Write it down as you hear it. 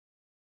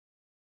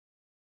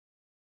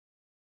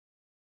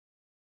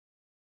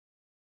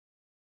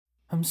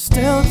I'm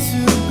still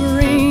too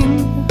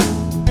green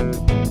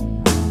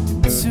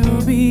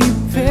to be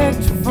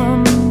picked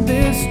from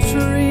this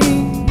tree.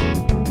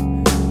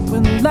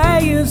 When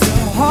layers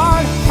of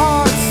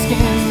hard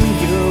skin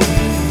you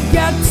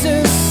get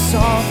to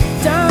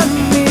soften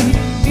me.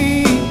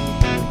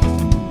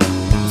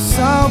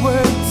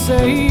 Sour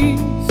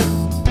taste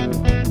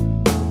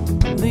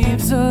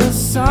leaves a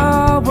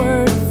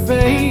sour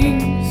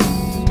face,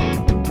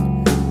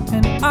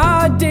 and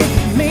I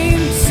didn't mean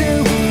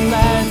to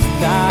let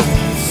that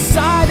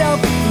side of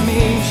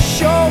me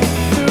show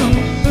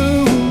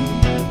through.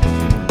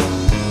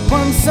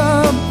 Once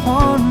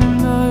upon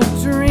a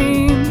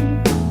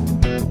dream,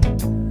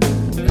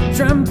 I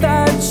dreamt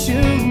that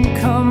you'd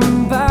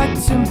come back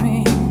to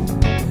me,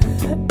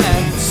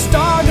 and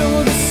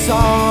startled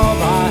all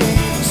I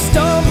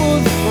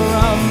stumbled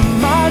from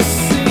my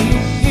seat.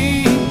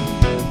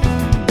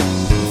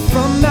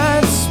 From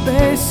that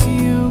space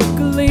you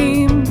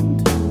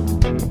gleamed,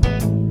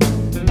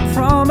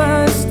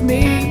 promised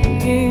me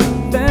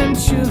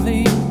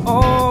eventually.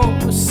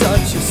 Oh,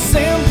 such a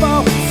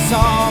simple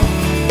song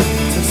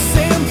to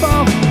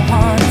simple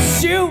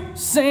hearts you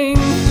sing.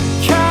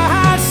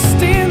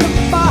 Cast in the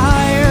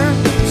fire,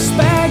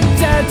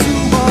 expected to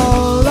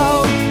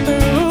wallow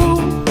through.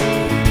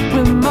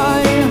 With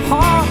my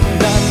heart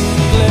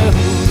unglued,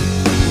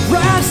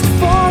 rest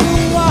for a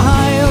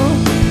while.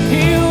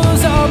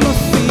 Heels of my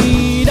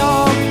feet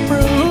are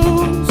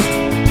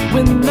bruised,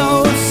 with no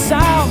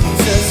sound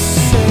to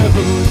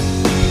soothe.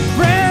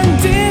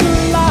 Branded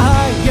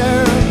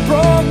liar,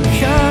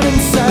 broken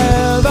and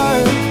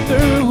severed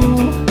through.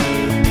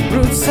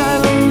 Roots I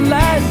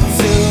led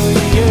to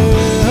you.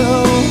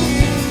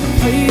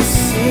 Please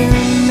hear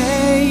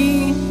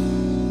me.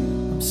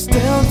 I'm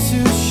still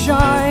too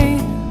shy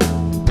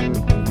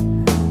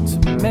to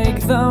make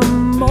the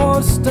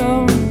most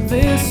of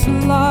this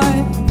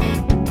life,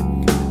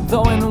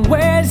 though in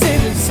ways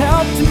it has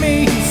helped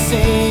me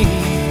see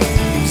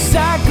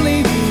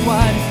exactly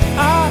what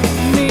I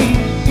need.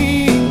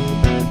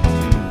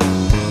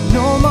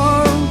 No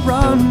more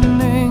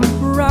running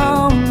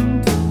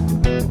around,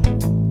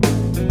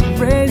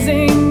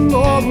 racing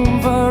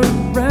over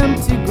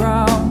empty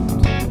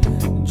ground.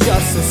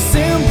 Just a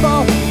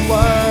simple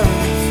word,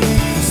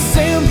 a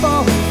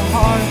simple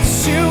heart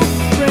you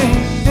bring.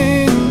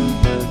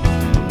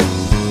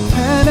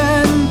 Pen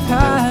and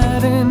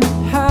pad in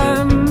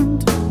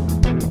hand,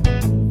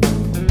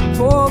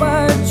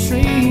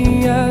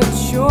 poetry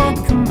at your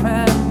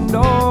command.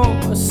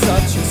 Oh,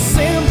 such a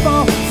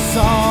simple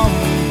song,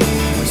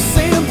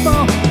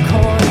 simple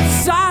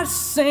chords I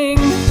sing.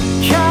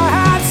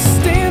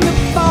 Cast in the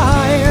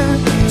fire,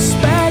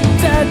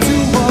 expected to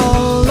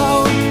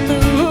wallow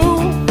through.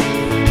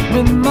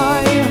 With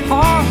my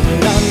heart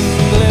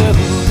unglued,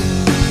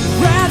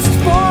 rest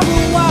for a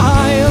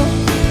while.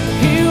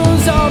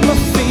 Heels of my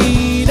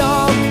feet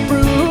are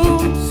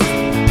bruised,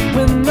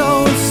 with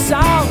no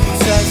sound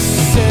to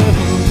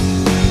soothe.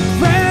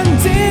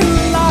 Branded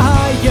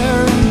liar,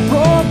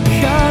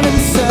 broken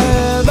and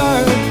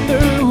severed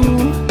through.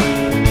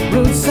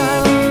 Roots I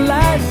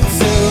led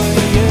to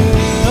you.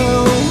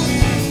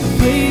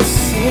 Please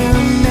hear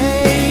me.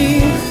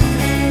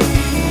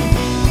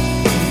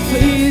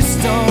 Please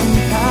don't